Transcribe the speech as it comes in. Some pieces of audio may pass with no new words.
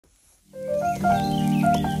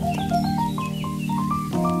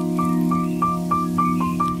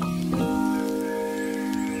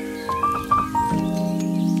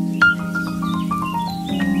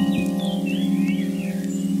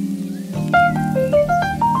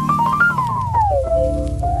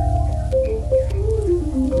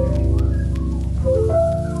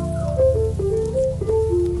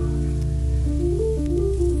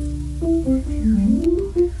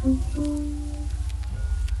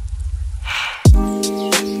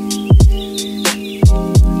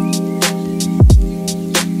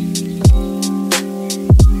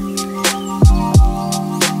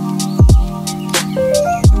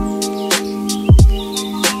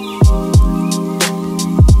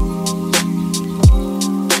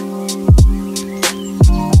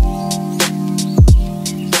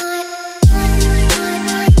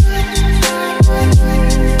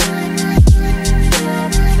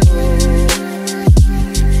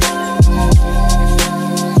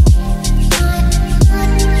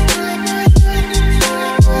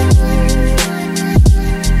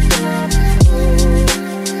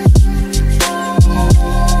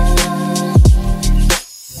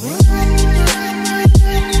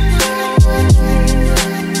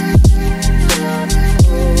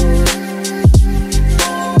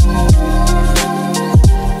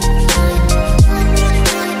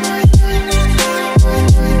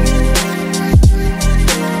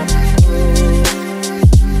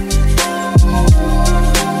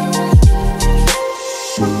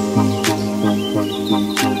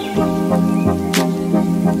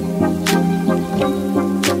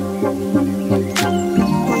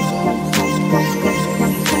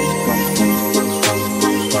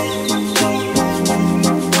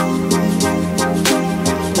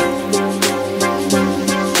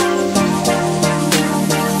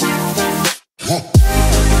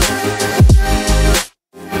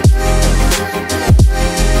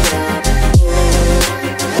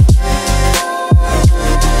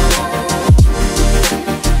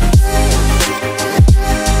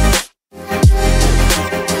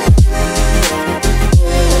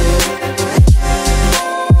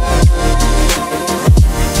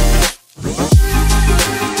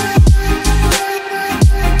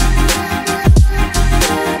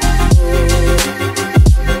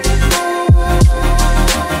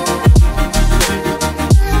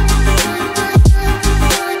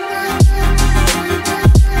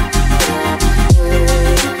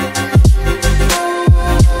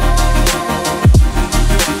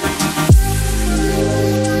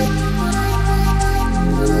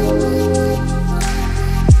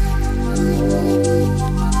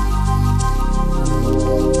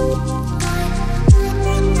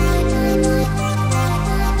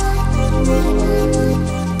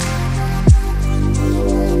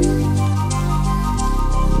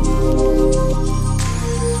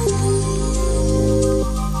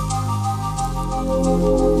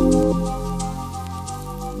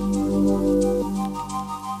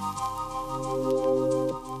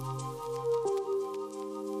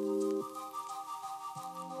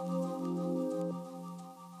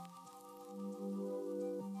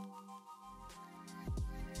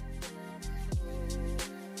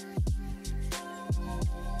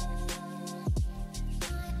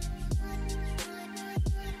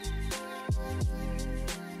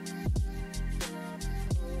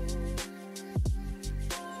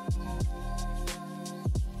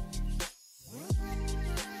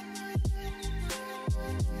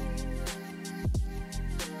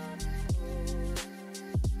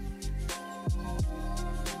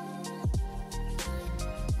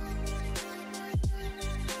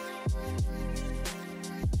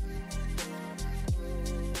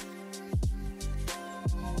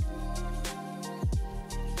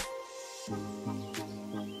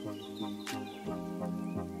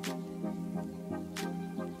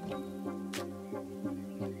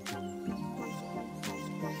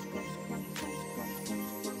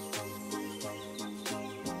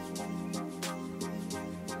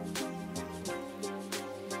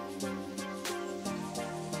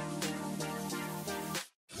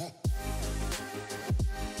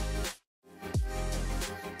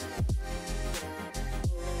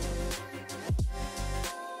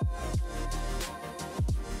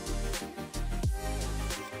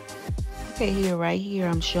Okay, right here,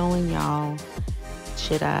 I'm showing y'all,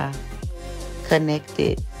 should I connect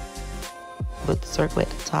it with the circle at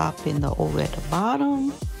the top and the oval at the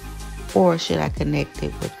bottom, or should I connect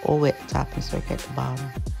it with oval at the top and circle at the bottom?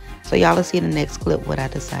 So y'all will see in the next clip what I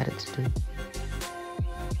decided to do.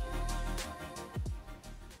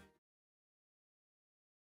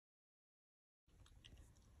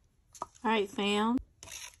 All right, fam,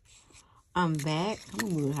 I'm back. I'm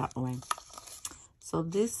gonna move it out the way. So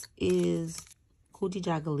this is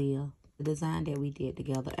Kujichagulia, the design that we did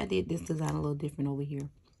together. I did this design a little different over here,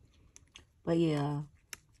 but yeah,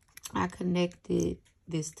 I connected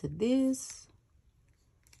this to this.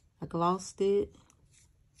 I glossed it,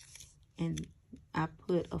 and I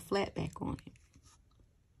put a flat back on it.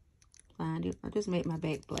 Find it. I just made my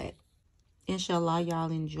back black. Inshallah,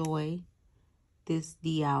 y'all enjoy this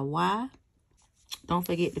DIY. Don't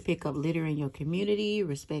forget to pick up litter in your community.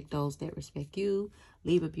 Respect those that respect you.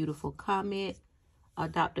 Leave a beautiful comment.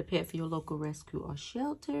 Adopt a pet for your local rescue or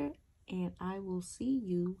shelter. And I will see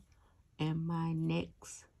you in my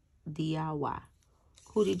next DIY.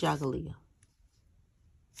 Kujichagulia.